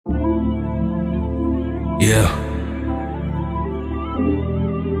Yeah.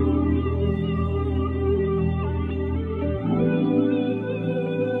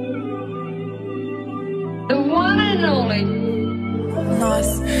 The one and only.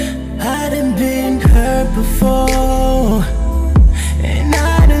 Nice. I done been hurt before, and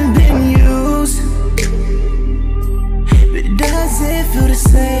I done been used, but does it feel the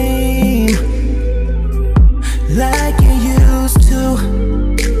same like it used to?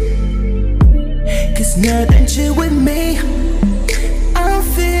 Cause nothing chill with me. I'm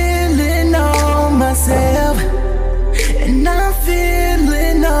feeling on myself, and I'm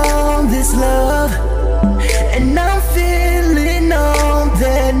feeling on this love, and I'm feeling on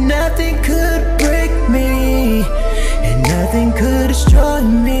that nothing could break me, and nothing could destroy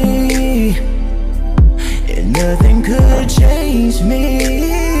me, and nothing could change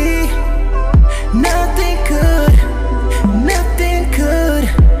me. Nothing could, nothing could,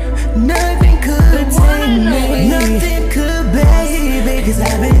 nothing could take me. Nothing could, baby, cause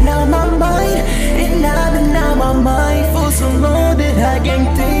I've been on my mind, and I've been on my mind for so long that I can't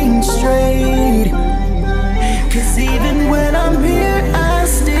think straight. Cause even